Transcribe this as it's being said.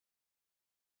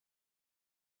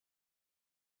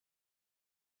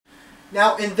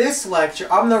Now in this lecture,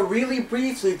 I'm going to really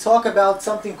briefly talk about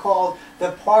something called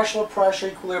the partial pressure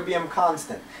equilibrium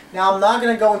constant. Now I'm not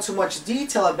going to go into much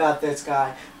detail about this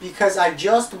guy because I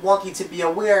just want you to be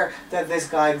aware that this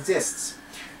guy exists.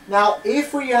 Now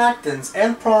if reactants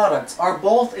and products are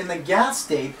both in the gas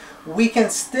state, we can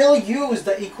still use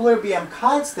the equilibrium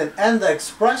constant and the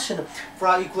expression for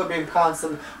our equilibrium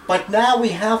constant, but now we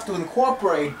have to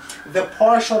incorporate the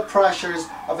partial pressures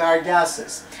of our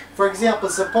gases. For example,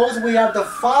 suppose we have the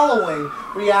following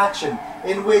reaction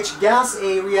in which gas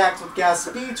A reacts with gas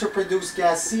B to produce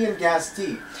gas C and gas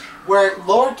D, where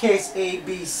lowercase a,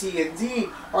 b, c, and d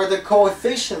are the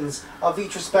coefficients of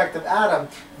each respective atom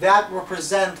that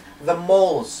represent the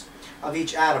moles of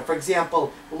each atom. For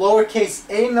example, lowercase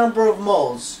a number of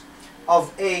moles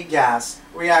of A gas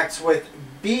reacts with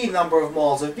B number of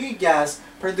moles of B gas,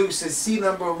 produces C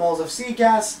number of moles of C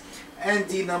gas, and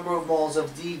D number of moles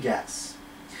of D gas.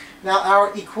 Now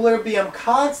our equilibrium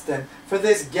constant for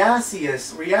this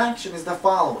gaseous reaction is the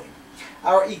following.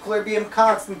 Our equilibrium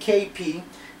constant Kp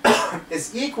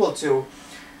is equal to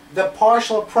the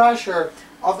partial pressure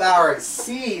of our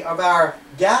C, of our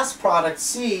gas product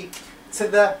C, to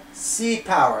the C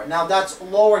power. Now that's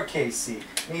lowercase c.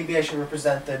 Maybe I should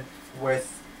represent it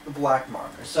with the black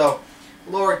marker. So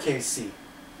lowercase c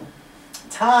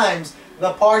times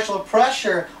the partial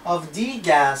pressure of D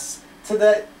gas to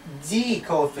the D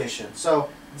coefficient, so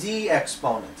D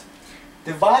exponent,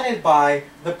 divided by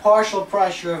the partial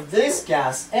pressure of this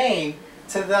gas A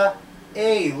to the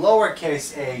A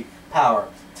lowercase a power,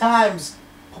 times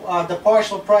the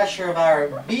partial pressure of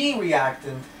our B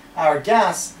reactant, our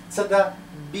gas, to the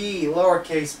B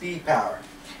lowercase b power.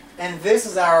 And this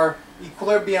is our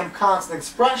equilibrium constant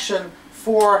expression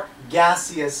for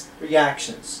gaseous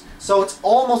reactions. So it's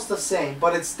almost the same,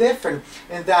 but it's different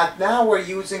in that now we're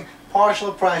using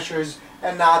partial pressures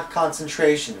and not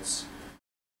concentrations.